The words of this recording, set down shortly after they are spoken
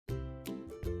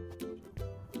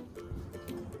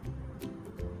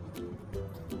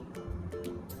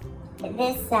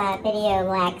This video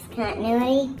lacks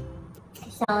continuity.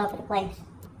 It's all over the place.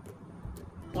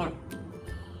 Yeah.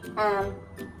 I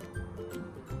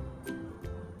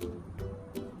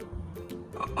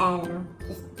don't know.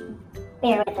 Just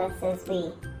bear with us as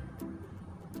we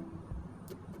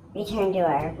return to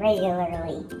our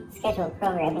regularly scheduled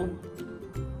programming.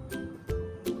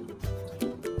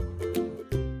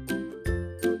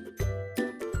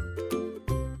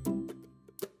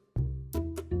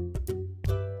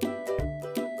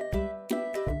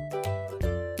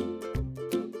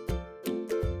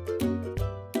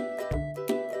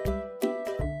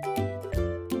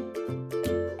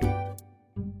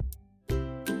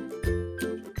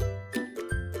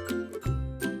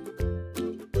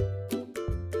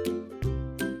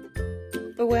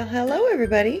 Well, hello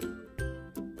everybody.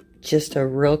 Just a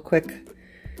real quick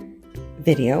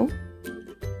video.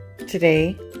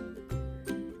 Today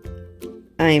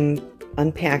I'm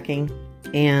unpacking,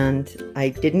 and I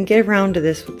didn't get around to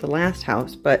this with the last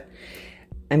house, but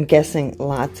I'm guessing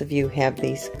lots of you have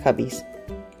these cubbies,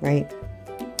 right?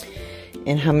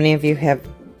 And how many of you have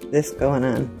this going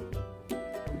on?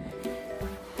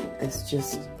 It's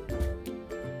just,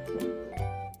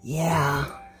 yeah.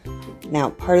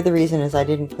 Now, part of the reason is I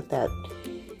didn't put that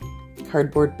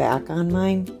cardboard back on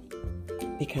mine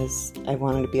because I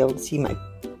wanted to be able to see my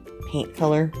paint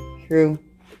color through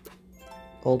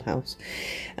old house.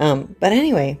 But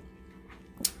anyway,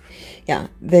 yeah,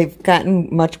 they've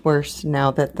gotten much worse now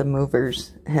that the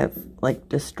movers have like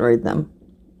destroyed them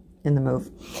in the move.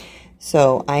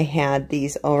 So I had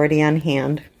these already on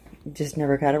hand, just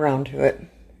never got around to it.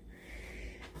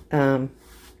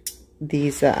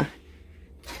 These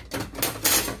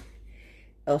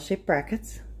L-shaped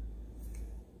brackets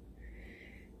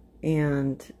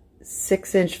and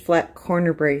 6-inch flat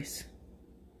corner brace.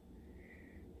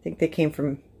 I think they came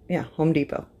from, yeah, Home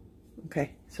Depot.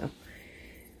 Okay, so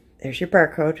there's your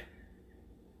barcode.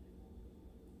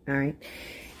 All right,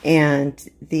 and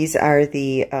these are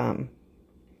the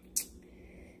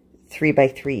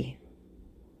 3x3.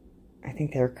 I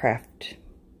think they're craft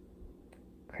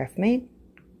made,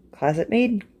 closet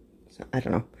made. So I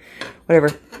don't know, whatever.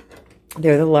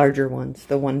 They're the larger ones,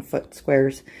 the 1-foot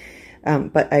squares.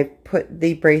 But I put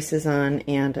the braces on,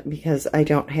 and because I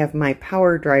don't have my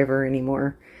power driver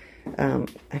anymore, I'm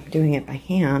doing it by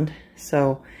hand.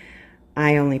 So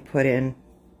I only put in,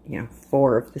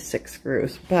 4 of the 6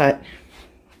 screws. But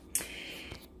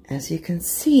as you can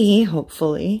see,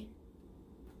 hopefully,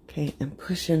 okay, I'm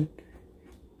pushing.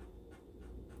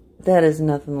 That is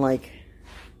nothing like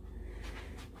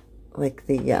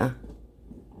the,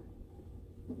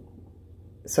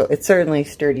 so it certainly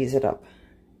sturdies it up.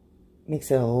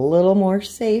 Makes it a little more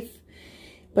safe,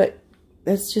 but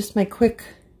that's just my quick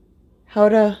how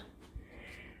to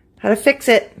fix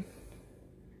it.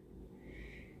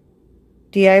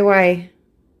 DIY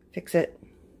fix it.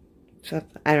 So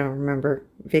I don't remember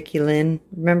Vicky Lynn.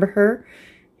 Remember her?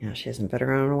 Yeah, she hasn't been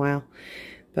around in a while.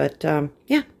 But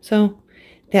yeah, so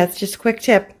that's just a quick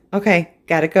tip. Okay,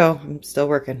 gotta go. I'm still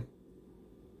working.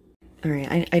 All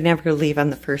right, I never leave on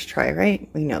the first try, right?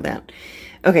 We know that.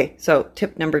 Okay, so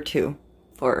tip number 2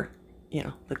 for,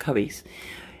 the cubbies.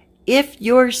 If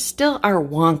yours still are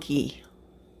wonky,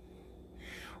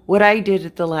 what I did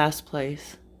at the last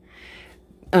place,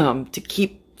 to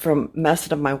keep from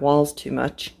messing up my walls too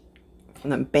much,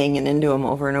 and then banging into them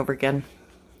over and over again,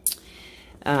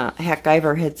 Hack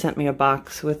Iver had sent me a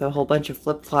box with a whole bunch of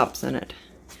flip-flops in it.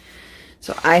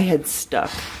 So I had stuck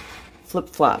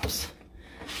flip-flops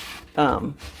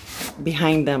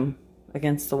behind them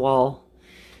against the wall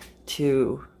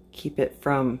to keep it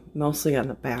from, mostly on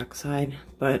the back side,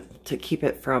 but to keep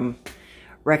it from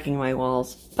wrecking my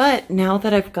walls. But now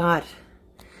that I've got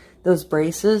those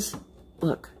braces,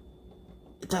 look,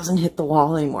 it doesn't hit the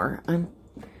wall anymore. I'm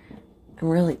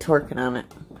really torquing on it,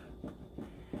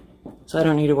 so I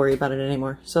don't need to worry about it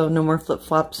anymore. So no more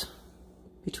flip-flops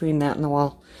between that and the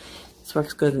wall. This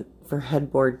works good for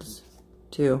headboards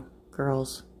too,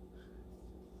 girls.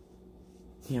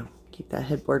 Keep that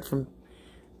headboard from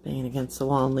banging against the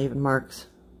wall and leaving marks.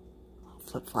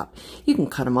 Flip-flop. You can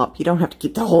cut them up. You don't have to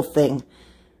keep the whole thing.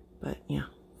 But, yeah,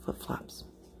 flip-flops.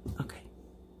 Okay.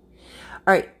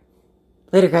 All right.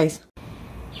 Later, guys.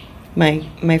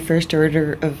 My first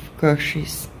order of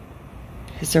groceries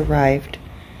has arrived.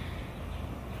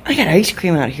 I got ice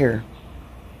cream out here.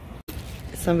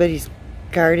 Somebody's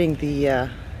guarding the,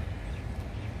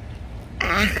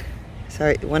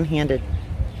 sorry, one-handed.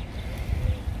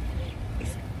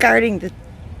 Guarding the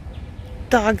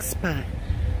dog spot.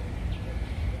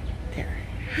 There.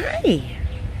 Hi.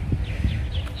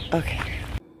 Okay.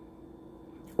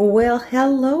 Well,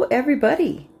 hello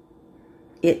everybody.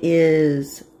 It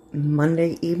is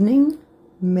Monday evening,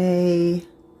 May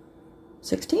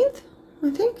 16th,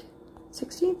 I think.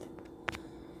 16th?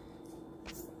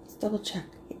 Let's double check.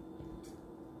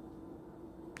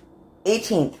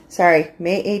 18th. Sorry,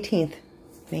 May 18th.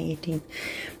 May 18th.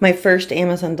 My first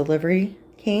Amazon delivery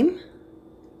came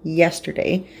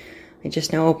yesterday. I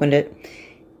just now opened it.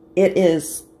 It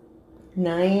is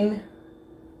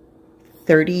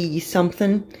 9:30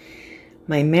 something.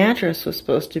 My mattress was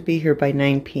supposed to be here by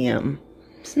 9 p.m.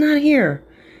 It's not here,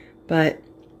 but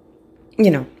you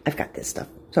know, I've got this stuff.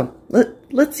 So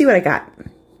let's see what I got.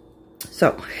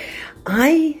 So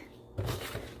I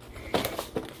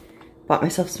bought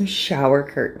myself some shower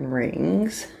curtain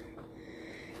rings.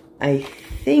 I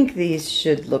think these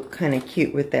should look kind of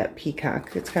cute with that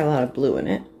peacock. It's got a lot of blue in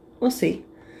it. We'll see.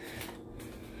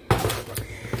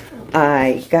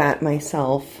 I got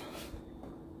myself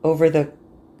over the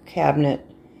cabinet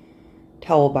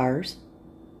towel bars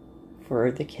for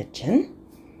the kitchen.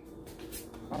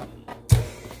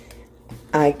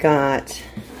 I got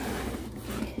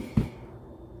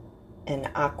an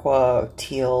aqua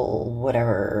teal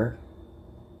whatever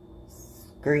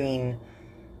green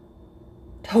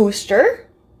toaster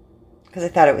because I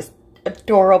thought it was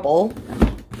adorable.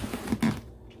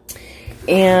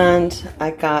 And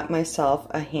I got myself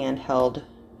a handheld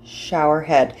shower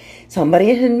head.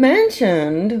 Somebody had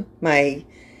mentioned my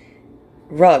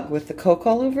rug with the Coke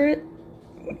all over it.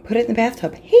 Put it in the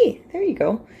bathtub. Hey, there you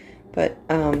go. But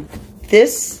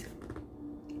this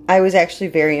I was actually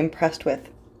very impressed with.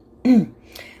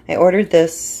 I ordered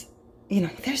this, you know,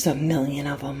 there's a million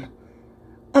of them.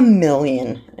 A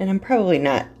million. And I'm probably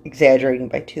not exaggerating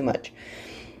by too much.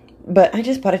 But I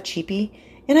just bought a cheapie.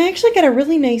 And I actually got a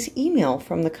really nice email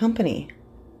from the company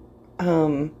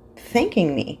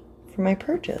thanking me for my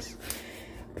purchase.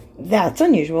 That's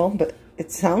unusual, but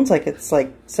it sounds like it's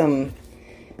like some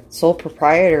sole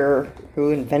proprietor who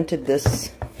invented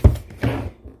this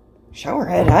shower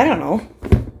head. I don't know.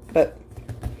 But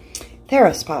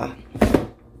TheraSpa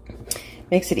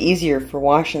makes it easier for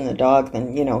washing the dog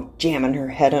than, you know, jamming her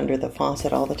head under the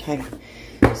faucet all the time.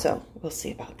 So we'll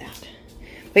see about that.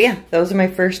 But yeah, those are my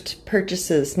first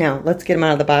purchases. Now, let's get them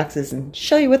out of the boxes and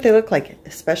show you what they look like,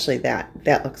 especially that.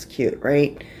 That looks cute,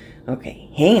 right? Okay,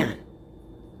 hang on.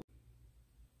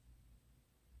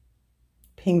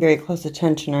 Paying very close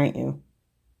attention, aren't you?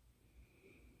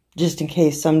 Just in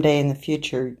case someday in the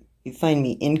future you find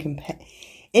me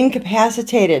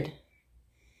incapacitated.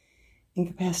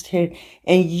 Incapacitated.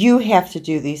 And you have to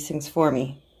do these things for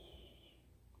me.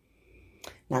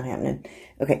 Not happening.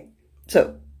 Okay,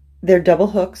 so they're double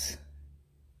hooks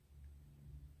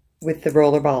with the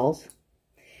roller balls.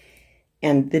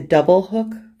 And the double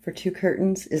hook for 2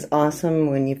 curtains is awesome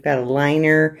when you've got a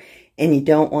liner and you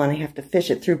don't want to have to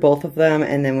fish it through both of them.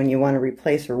 And then when you want to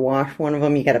replace or wash one of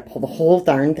them, you got to pull the whole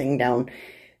darn thing down.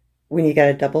 When you got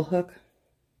a double hook,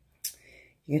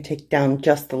 you can take down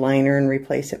just the liner and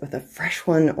replace it with a fresh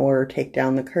one, or take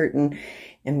down the curtain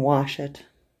and wash it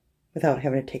without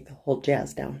having to take the whole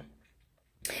jazz down.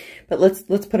 But let's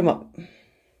put them up.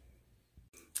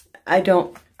 I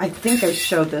think I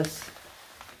showed this.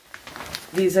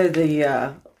 These are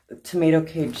the tomato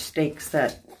cage steaks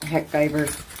that Heck Guyver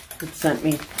had sent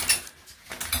me.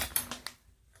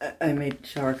 I made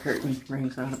shower curtain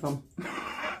rings out of them.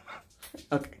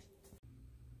 Okay.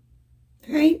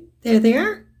 All right, there they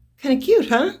are. Kind of cute,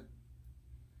 huh?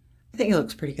 I think it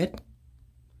looks pretty good.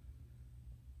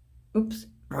 Oops,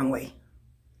 wrong way.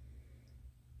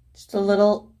 Just a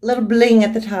little bling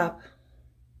at the top.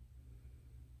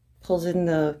 Pulls in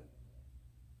the,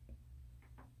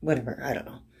 whatever, I don't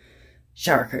know.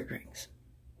 Shower curtain rings.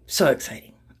 So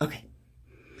exciting. Okay.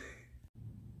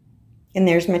 And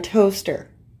there's my toaster.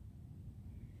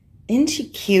 Isn't she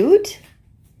cute?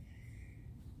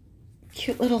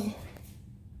 Cute little,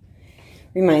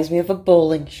 reminds me of a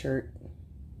bowling shirt.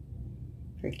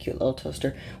 Very cute little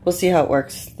toaster. We'll see how it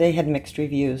works. They had mixed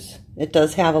reviews. It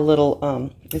does have a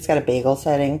little, it's got a bagel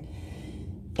setting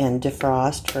and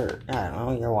defrost for, I don't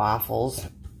know, your waffles.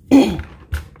 And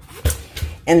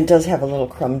it does have a little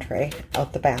crumb tray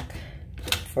out the back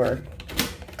for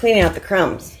cleaning out the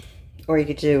crumbs. Or you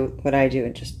could do what I do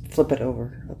and just flip it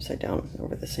over, upside down,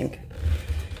 over the sink.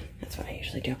 That's what I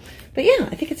usually do. But yeah,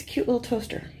 I think it's a cute little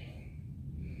toaster.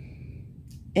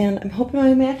 And I'm hoping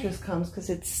my mattress comes because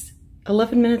it's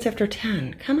 11 minutes after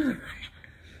 10. Come on.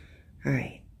 All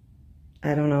right.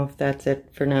 I don't know if that's it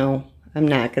for now. I'm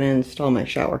not going to install my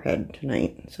shower head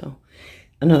tonight. So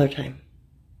another time.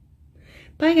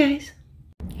 Bye, guys.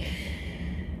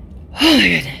 Oh, my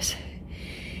goodness.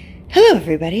 Hello,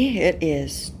 everybody. It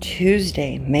is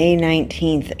Tuesday, May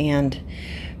 19th. And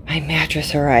My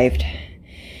mattress arrived.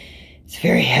 It's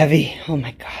very heavy. Oh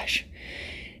my gosh.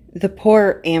 The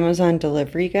poor Amazon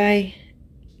delivery guy,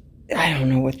 I don't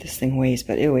know what this thing weighs,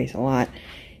 but it weighs a lot.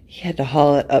 He had to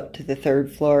haul it up to the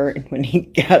 3rd floor, and when he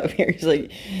got up here, he's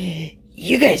like,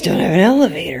 you guys don't have an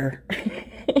elevator.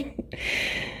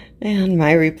 And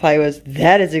my reply was,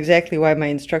 that is exactly why my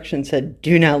instructions said,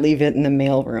 do not leave it in the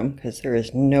mail room, because there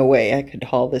is no way I could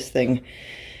haul this thing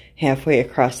halfway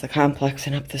across the complex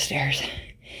and up the stairs.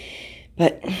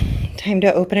 But time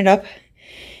to open it up.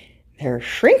 They're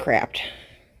shrink wrapped,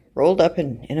 rolled up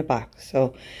in a box.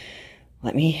 So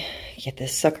let me get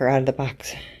this sucker out of the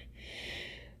box.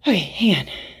 Okay, hang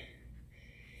on.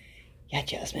 Yeah,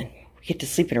 Jasmine. We get to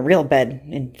sleep in a real bed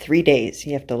in 3 days.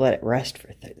 You have to let it rest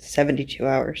for 72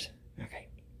 hours. Okay.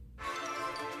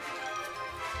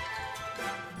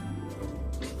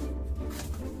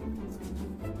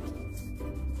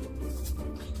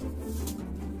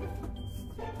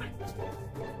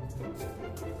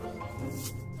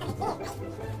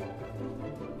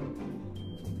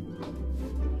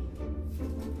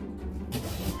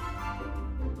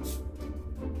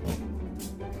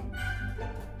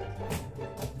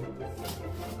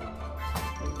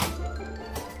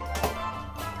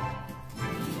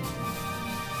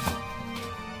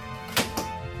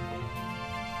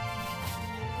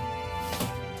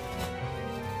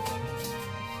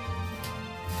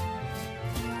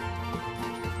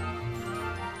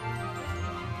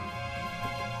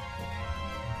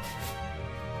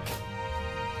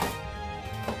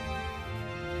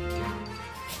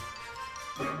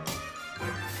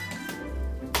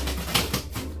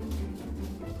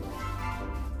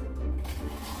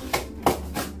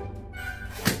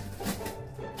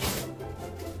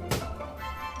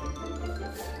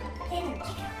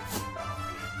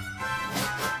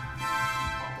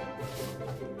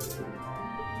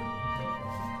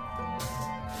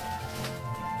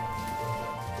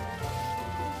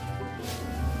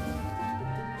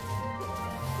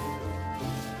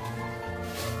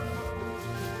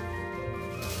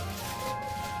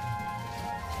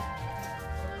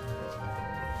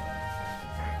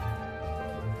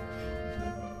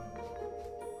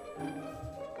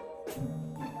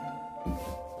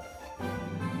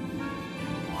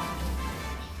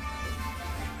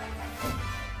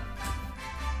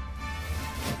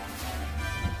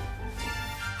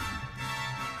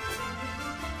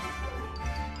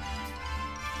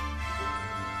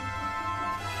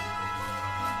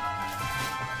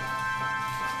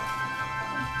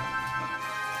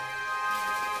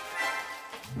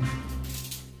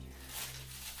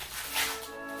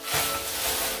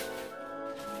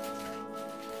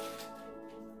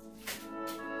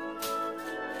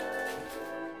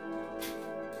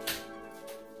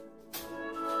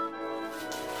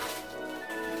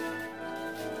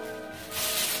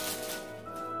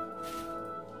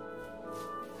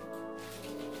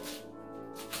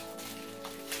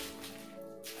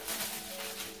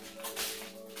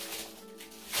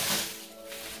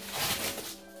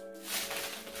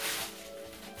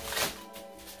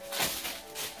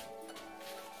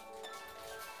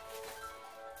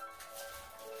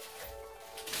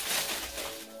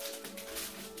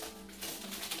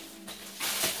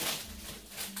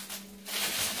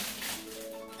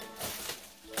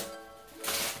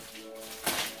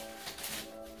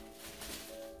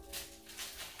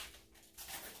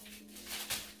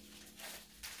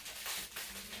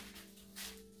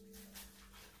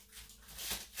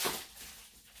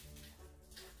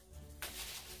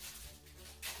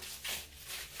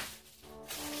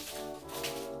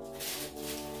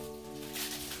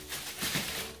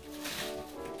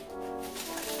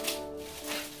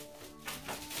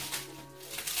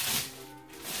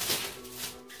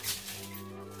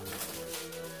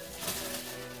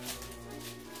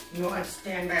 You want to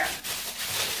stand back.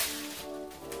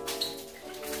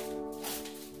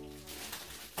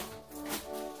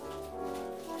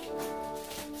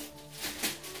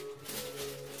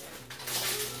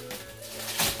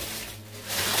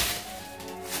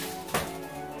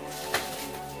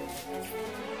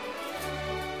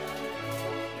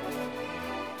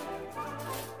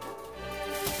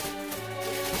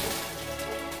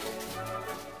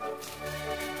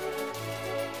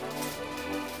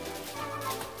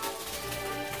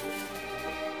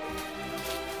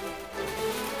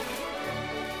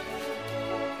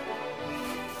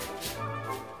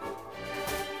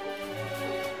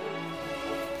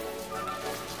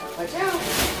 Watch out.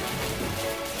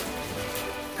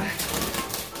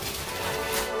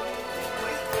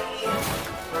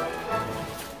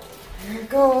 There it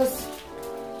goes.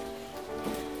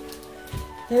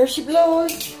 There she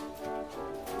blows.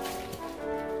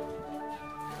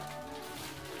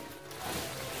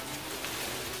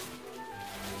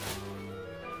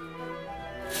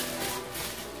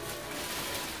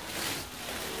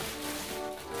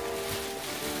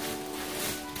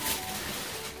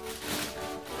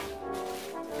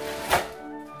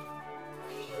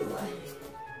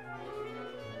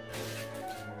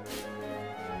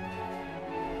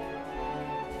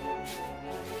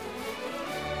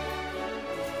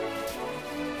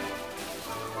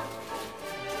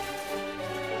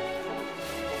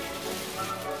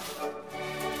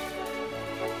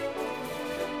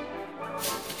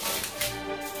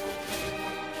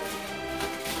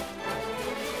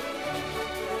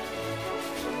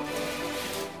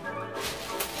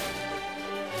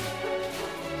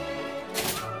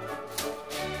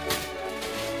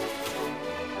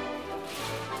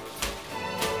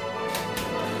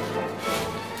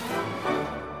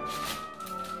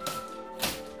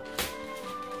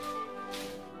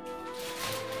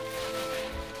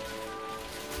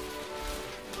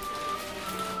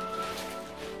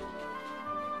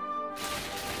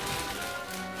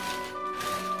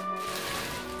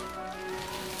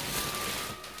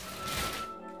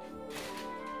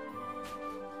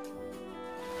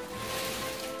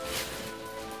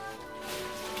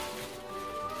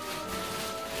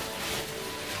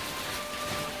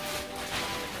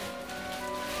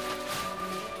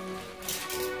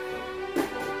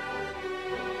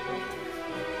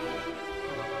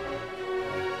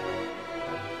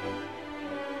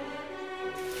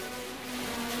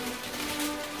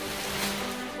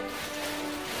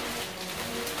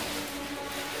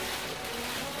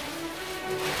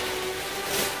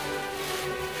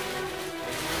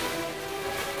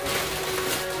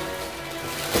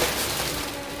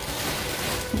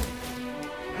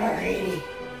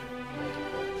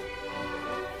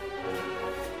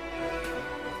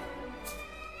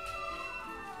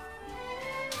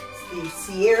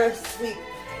 see. Sierra Sleep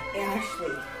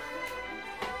Ashley.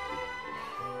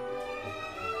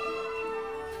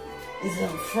 This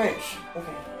is French.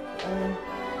 Okay.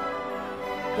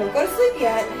 Don't go to sleep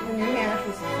yet. Your new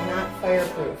mattress is not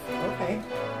fireproof. Okay.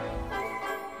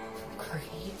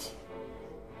 Great.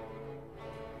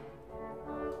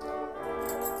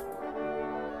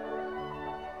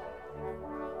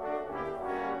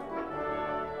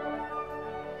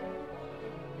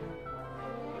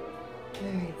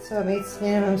 Alright, so it meets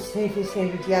minimum safety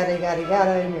standards, yada yada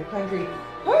yada in your country.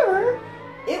 However,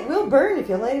 it will burn if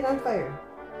you light it on fire.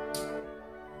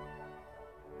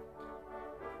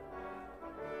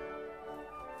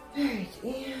 Alright,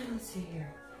 yeah, let's see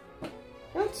here.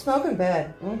 Don't smoke in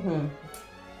bed.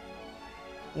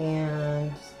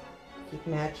 And keep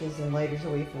matches and lighters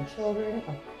away from children. Of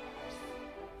course.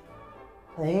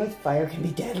 Playing with fire can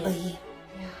be deadly.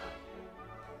 Yeah.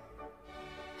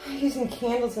 Using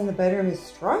candles in the bedroom is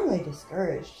strongly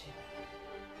discouraged.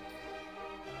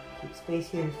 Keep space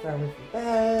heaters far away from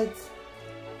beds.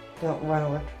 Don't run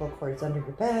electrical cords under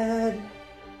your bed.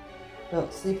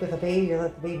 Don't sleep with a baby or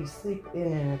let the baby sleep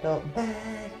in an adult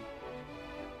bed.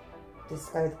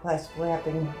 Discard the plastic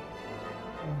wrapping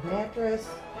on the mattress.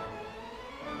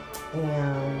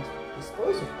 And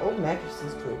dispose of old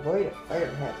mattresses to avoid a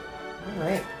fire hazard.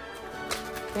 Alright.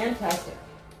 Fantastic.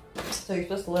 So you're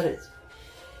supposed to let it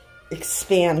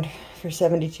expand for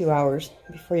 72 hours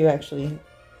before you actually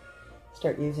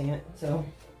start using it. So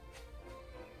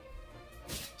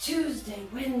Tuesday,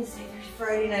 Wednesday, there's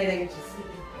Friday night I get to sleep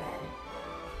in bed.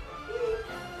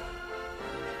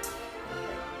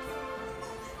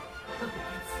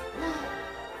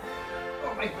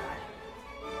 Oh my god.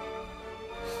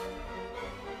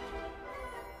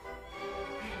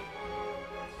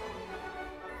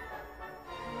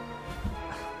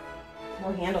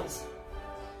 No handles.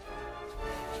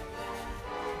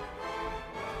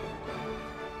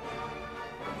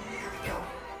 There we go.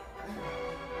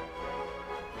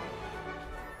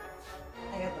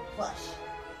 I got the Plush.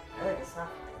 I like the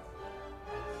soft.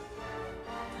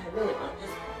 I really want to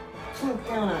just plunk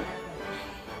down on it.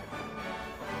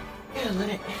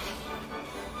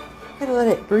 Gotta let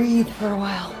it breathe for a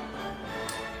while.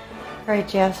 Alright,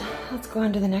 Jazz, let's go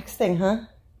on to the next thing, huh?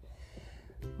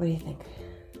 What do you think?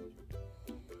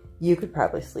 You could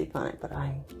probably sleep on it, but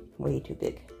I'm way too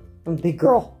big. I'm a big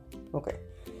girl. Okay.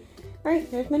 Alright,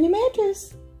 there's my new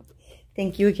mattress.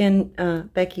 Thank you again,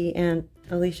 Becky and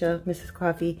Alicia, Mrs.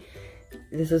 Coffee.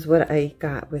 This is what I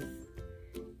got with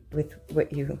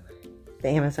what you, the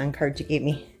Amazon card you gave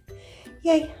me.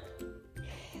 Yay.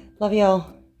 Love y'all.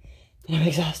 And I'm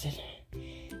exhausted.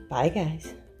 Bye,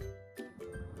 guys.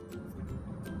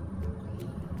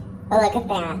 Oh, look at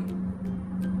that.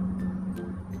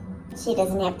 She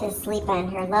doesn't have to sleep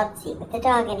on her love seat with the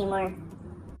dog anymore.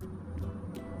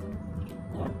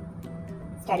 Yeah.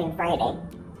 Starting Friday.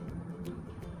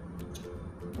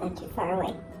 Not too far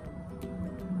away.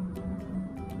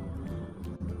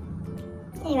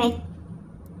 Anyway.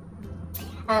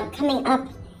 Coming up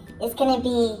is going to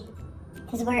be,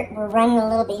 because we're running a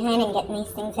little behind and getting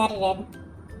these things edited.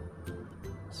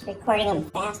 Just recording them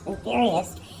fast and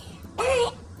furious.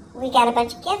 But we got a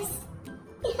bunch of gifts.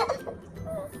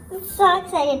 I'm so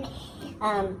excited.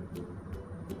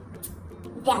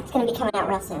 That's going to be coming out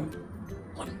real soon.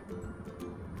 Yeah.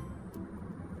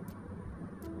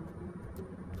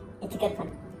 It's a good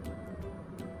one.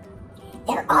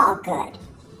 They're all good.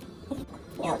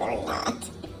 No, they're not.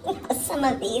 Some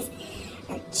of these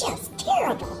are just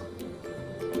terrible.